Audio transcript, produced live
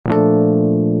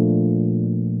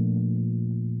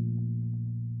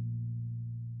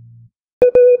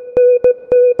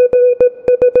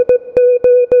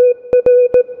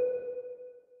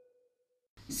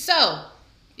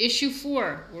issue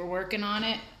 4, we're working on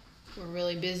it. We're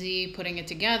really busy putting it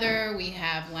together. We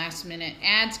have last minute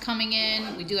ads coming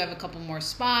in. We do have a couple more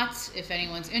spots. If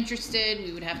anyone's interested,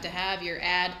 we would have to have your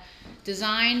ad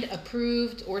designed,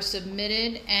 approved, or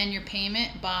submitted, and your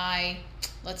payment by,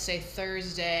 let's say,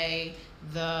 Thursday,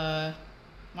 the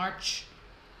March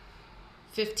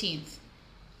 15th.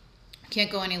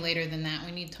 Can't go any later than that.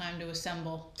 We need time to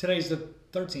assemble. Today's the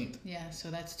 13th. Yeah,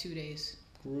 so that's 2 days.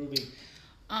 Groovy.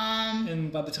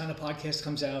 And by the time the podcast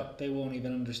comes out, they won't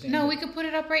even understand. No, we could put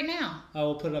it up right now. I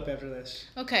will put it up after this.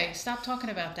 Okay, stop talking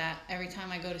about that every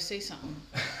time I go to say something.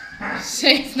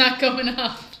 Say it's not going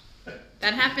up.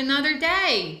 That happened the other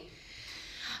day.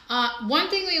 One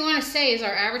thing we want to say is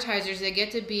our advertisers, they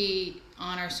get to be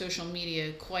on our social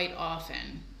media quite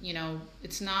often. You know,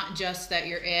 it's not just that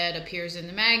your ad appears in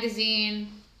the magazine.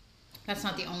 That's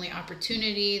not the only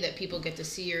opportunity that people get to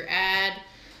see your ad.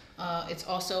 It's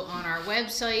also on our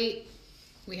website.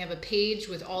 We have a page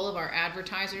with all of our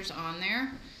advertisers on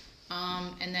there.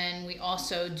 And then we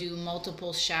also do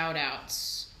multiple shout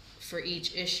outs for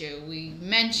each issue. We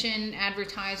mention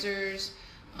advertisers.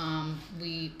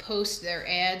 We post their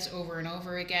ads over and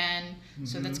over again. Mm-hmm.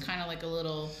 So that's kind of like a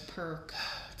little perk.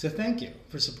 To thank you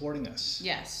for supporting us.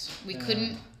 Yes. We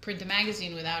couldn't print the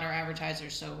magazine without our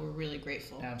advertisers, so we're really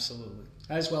grateful. Absolutely.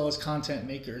 As well as content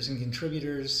makers and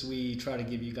contributors, we try to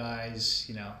give you guys,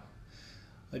 you know,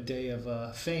 a day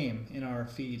of fame in our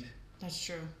feed. That's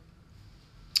true.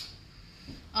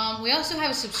 We also have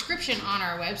a subscription on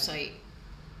our website.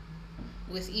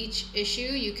 With each issue,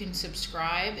 you can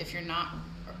subscribe if you're not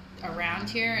around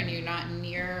here and you're not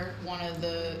near one of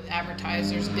the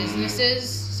advertisers' businesses,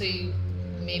 so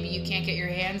maybe you can't get your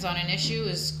hands on an issue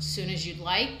as soon as you'd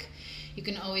like. You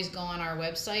can always go on our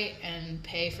website and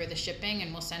pay for the shipping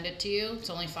and we'll send it to you. It's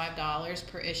only $5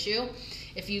 per issue.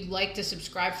 If you'd like to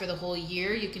subscribe for the whole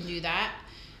year, you can do that.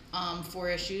 4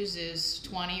 issues is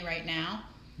 $20 right now.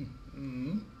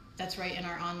 Mm-hmm. That's right in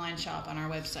our online shop on our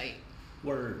website.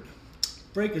 Word.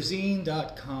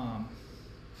 Breakerzine.com.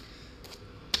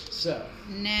 So.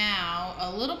 Now,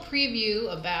 a little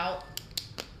preview about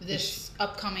this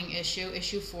upcoming issue,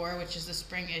 issue 4, which is the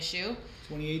spring issue.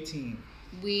 2018.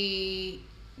 We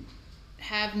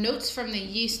have notes from the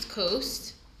Yeast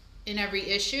Coast in every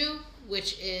issue,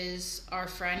 which is our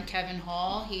friend Kevin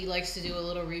Hall. He likes to do a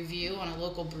little review on a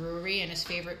local brewery and his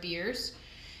favorite beers.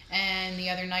 And the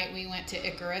other night we went to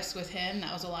Icarus with him.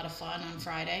 That was a lot of fun on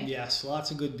Friday. Yes, lots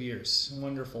of good beers.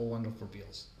 Wonderful, wonderful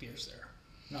beers there.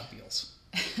 Not beals.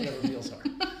 Whatever beals are.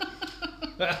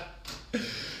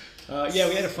 Yeah,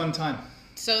 we had a fun time.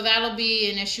 So that'll be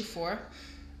in issue 4.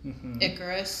 Mm-hmm.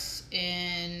 Icarus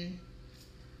in...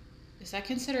 Is that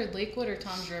considered Lakewood or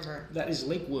Toms River? That is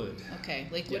Lakewood. Okay,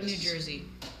 Lakewood, yes. New Jersey.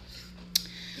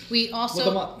 We also... Look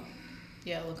them up.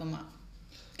 Yeah, look them up.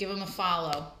 Give them a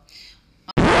follow.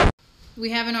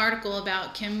 We have an article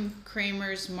about Kim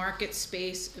Kramer's Market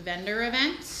Space vendor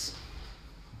events.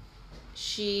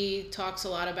 She talks a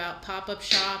lot about pop-up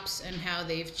shops and how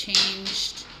they've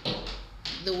changed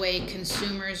the way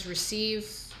consumers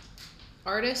receive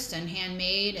artists and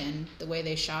handmade and the way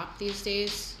they shop these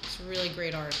days. It's a really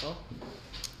great article.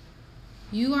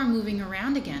 You are moving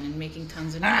around again and making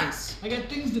tons of noise. I got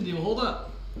things to do. Hold up.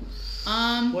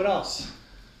 What else?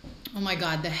 Oh my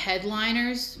God, the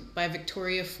Headliners by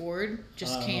Victoria Ford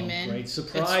just came in. Great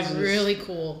surprises. It's really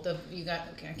cool. I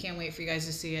can't wait for you guys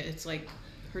to see it. It's like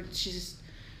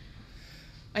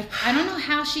I don't know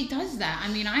how she does that. I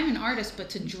mean, I'm an artist, but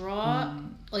to draw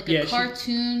like a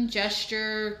cartoon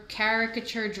gesture,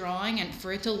 caricature drawing, and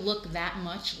for it to look that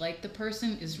much like the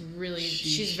person is really,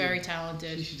 she's very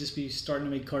talented. She should just be starting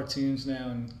to make cartoons now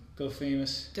and go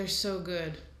famous. They're so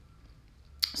good.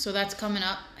 So that's coming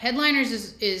up. Headliners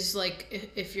is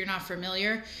like, if you're not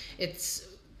familiar, it's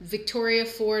Victoria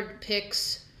Ford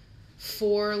picks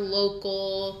 4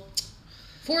 locals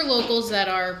that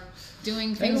are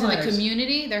doing things in the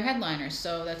community. They're headliners,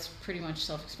 so that's pretty much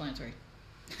self-explanatory.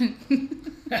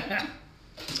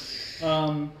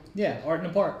 Yeah, Art in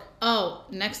the Park. Oh,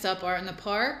 next up, Art in the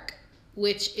Park,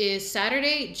 which is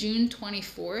Saturday, June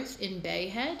 24th in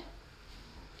Bayhead.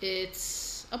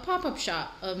 It's a pop-up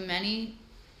shop of many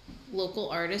local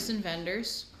artists and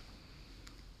vendors.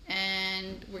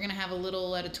 And we're going to have a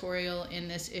little editorial in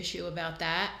this issue about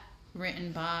that,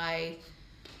 written by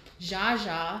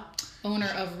Jaja, owner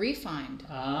of Refined.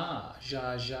 Ah,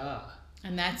 Jaja.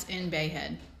 And that's in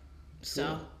Bayhead. So,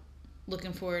 cool.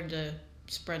 Looking forward to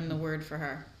spreading the word for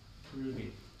her.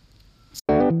 Ruby.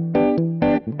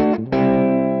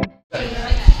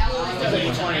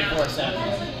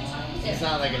 24/7. It's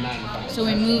not like a 9 to 5. So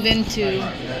we move into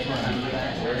Like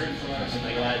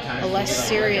a lot of times a less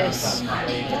serious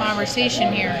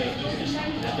conversation here.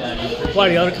 Why,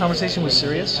 the other conversation was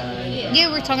serious? Yeah,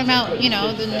 we're talking about,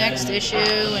 the next issue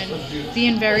and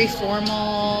being very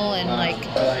formal and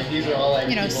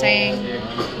saying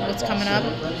what's coming up,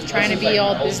 trying to be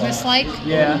all business-like.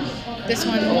 Yeah. This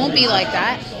one won't be like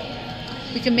that.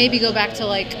 We can maybe go back to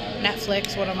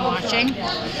Netflix, what I'm watching.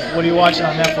 What are you watching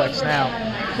on Netflix now?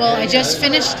 Well, I just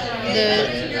finished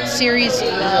the series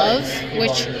Love,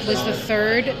 which was the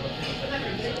third.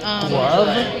 Love,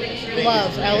 Love.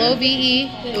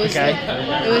 It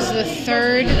was the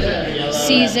third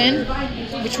season,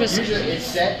 which was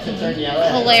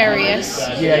hilarious.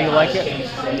 Yeah, you like it?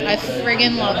 I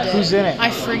friggin' loved it. Who's in it? I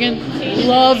friggin'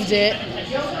 loved it.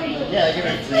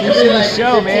 Who's in the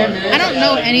show, man? I don't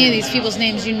know any of these people's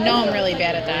names. You know I'm really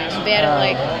bad at that. I'm bad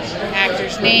at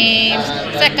actors' names.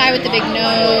 It's that guy with the big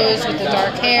nose, with the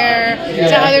dark hair.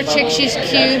 It's that other chick, she's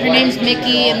cute. Her name's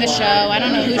Mickey in the show. I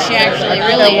don't know who she actually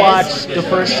really is. I watched the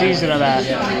first season of that.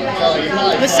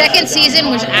 The second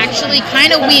season was actually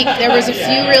kind of weak. There was a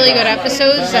few really good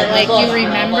episodes that you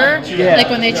remember. Yeah. Like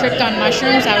when they tripped on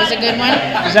mushrooms, that was a good one.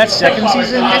 Is that second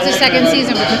season? That's the second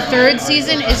season, but the third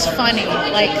season is funny.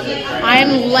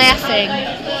 I'm laughing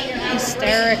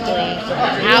hysterically,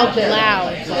 out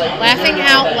loud. Laughing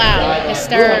out loud,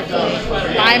 hysterically,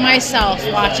 by myself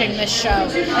watching this show.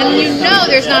 And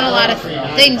there's not a lot of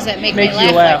things that make me laugh.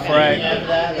 You laugh, like right?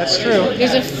 That's true.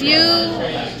 There's a few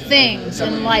things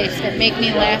in life that make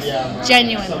me laugh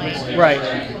genuinely.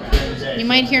 Right. You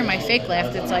might hear my fake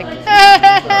laugh that's like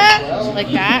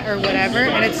that or whatever,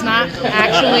 and it's not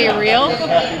actually real.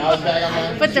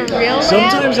 But the real laugh...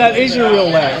 Sometimes that is your real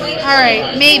laugh. All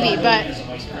right, maybe, but...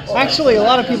 Actually, a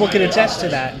lot of people can attest to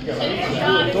that.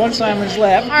 Don Simon's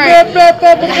laugh. All right.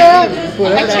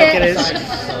 Whatever the heck it is.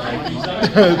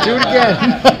 Do it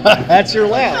again. That's your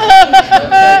laugh.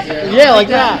 Yeah, like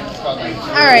that.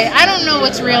 All right, I don't know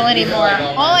what's real anymore.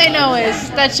 All I know is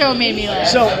that show made me laugh.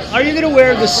 So, are you going to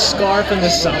wear the scarf in the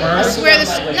summer?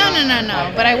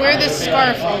 No. But I wear this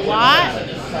scarf a lot.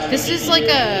 This is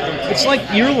It's like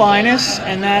your Linus,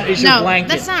 and that is your blanket.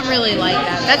 No, that's not really like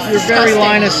that. That's You're disgusting. very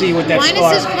Linus-y with that Linus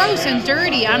scarf. is gross and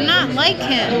dirty. I'm not like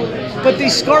him. But the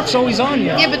scarf's always on you.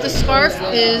 Yeah, but the scarf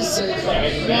is,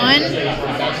 one,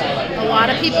 a lot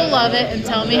of people love it and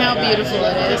tell me how beautiful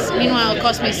it is. Meanwhile, it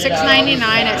cost me $6.99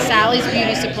 at Sally's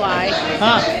Beauty Supply.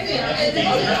 Huh.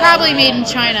 Probably made in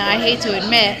China, I hate to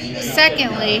admit.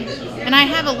 Secondly, and I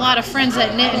have a lot of friends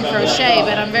that knit and crochet,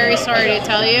 but I'm very sorry to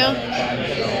tell you,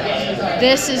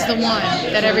 this is the one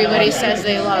that everybody says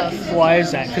they love. Why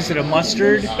is that? Because of the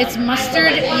mustard? It's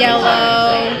mustard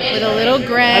yellow with a little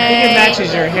gray. I think it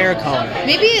matches your hair color.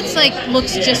 Maybe it's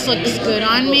looks good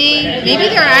on me. Maybe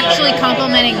they're actually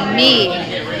complimenting me.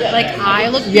 I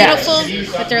look beautiful,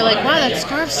 but they're like, wow, that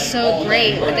scarf's so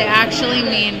great. But they actually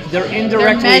mean they're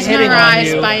indirectly hitting on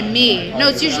mesmerized you. by me. No,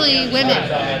 it's usually women.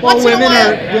 Well, women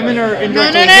are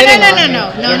indirectly hitting on you.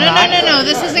 No.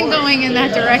 This isn't going in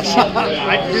that direction.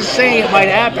 I'm just saying it might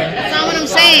happen. That's not what I'm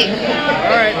saying.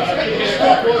 All right.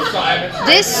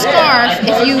 This scarf,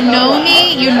 if you know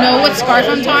me, you know what scarf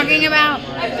I'm talking about.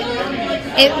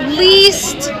 At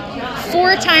least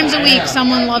 4 times a week,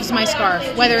 someone loves my scarf.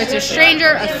 Whether it's a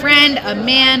stranger, a friend, a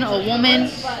man, a woman,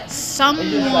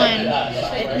 someone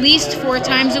at least 4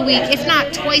 times a week, if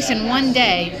not twice in one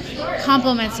day,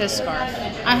 compliments this scarf.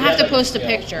 I have to post a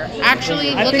picture.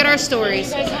 Actually, look at our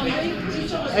stories.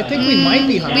 I think we might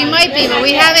be hungry. We might be, but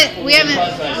we haven't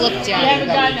looked yet.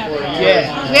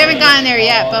 Yeah. We haven't gotten there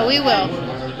yet, but we will.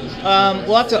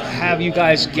 We'll have to have you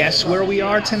guys guess where we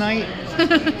are tonight.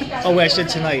 Oh, wait, I said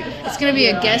tonight. It's going to be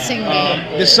a guessing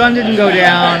game. The sun didn't go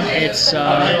down. It's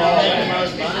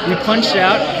we punched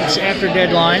out. It's after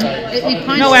deadline.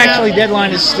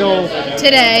 Deadline is still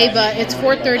today, but it's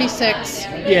 4:36.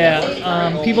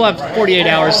 Yeah, people have 48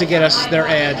 hours to get us their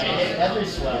ad.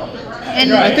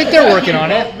 And I think they're working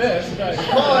on it.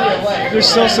 There's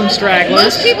still some stragglers.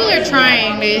 Most people are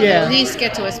trying to at least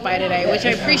get to us by today, which I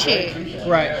appreciate.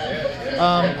 Right.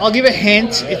 I'll give a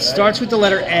hint. It starts with the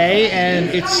letter A, and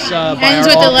it's by ends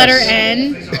our with office. the letter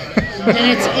N,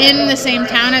 and it's in the same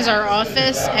town as our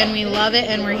office, and we love it,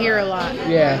 and we're here a lot.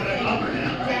 Yeah.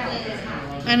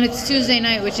 And it's Tuesday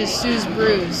night, which is Sue's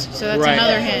Brews, so that's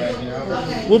another hint.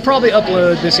 We'll probably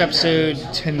upload this episode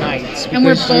tonight. And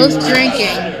we're both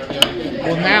drinking.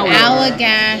 Well, now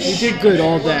Allagash. We did good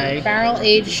all day.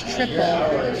 Barrel-aged triple.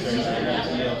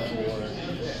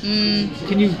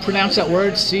 Can you pronounce that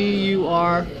word?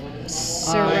 C-U-R...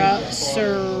 Surreal.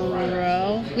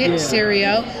 We have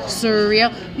Surreal.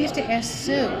 We have to ask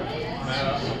Sue.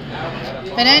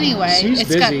 But anyway, Sue's it's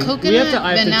busy. got coconut,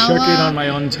 I have to vanilla, check in on my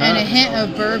own time. and a hint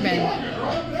of bourbon.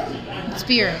 It's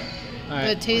beer. All right.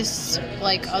 It tastes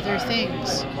like other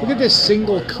things. Look at this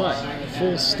single cut,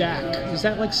 full stack. Is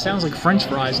that like sounds like French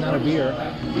fries, not a beer?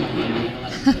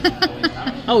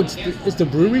 Oh, it's the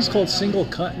brewery's called Single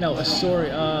Cut. No,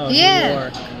 Astoria. Oh, Yeah. New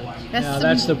York. That's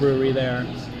That's the brewery there.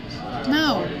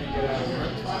 No.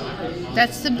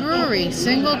 That's the brewery,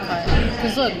 Single Cut.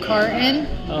 Because look, Carton,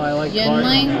 Oh, I like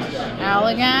Yinling,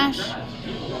 Allagash,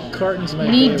 Carton's my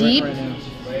Knee favorite Deep. right now.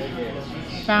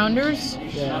 Founders.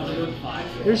 Yeah.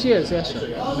 Here she is. Yes, sir.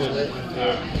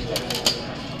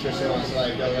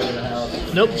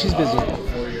 Nope, she's busy.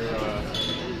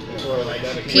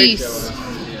 Peace.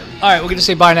 All right, we're going to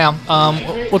say bye now.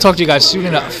 We'll talk to you guys soon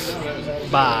enough.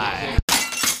 Bye.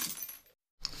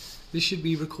 This should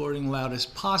be recording loud as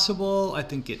possible. I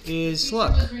think it is.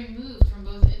 Look. Was removed from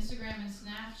both Instagram and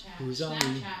Snapchat. Who's on?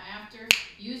 Snapchat after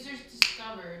users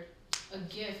discovered a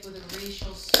GIF with a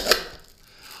racial slur.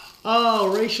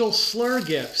 Oh, racial slur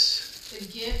gifs. The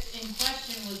GIF in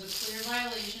question was a clear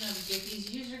violation of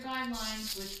Giphy's user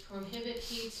guidelines, which prohibit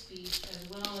hate speech as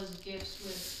well as GIFs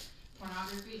with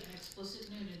pornography and explicit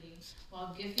nudity.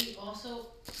 While Giphy also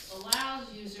allows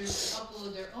users to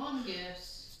upload their own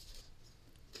GIFs,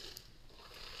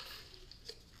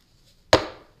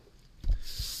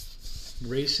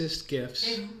 Racist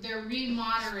gifs. they're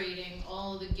remoderating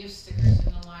all of the GIF stickers in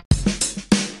the line.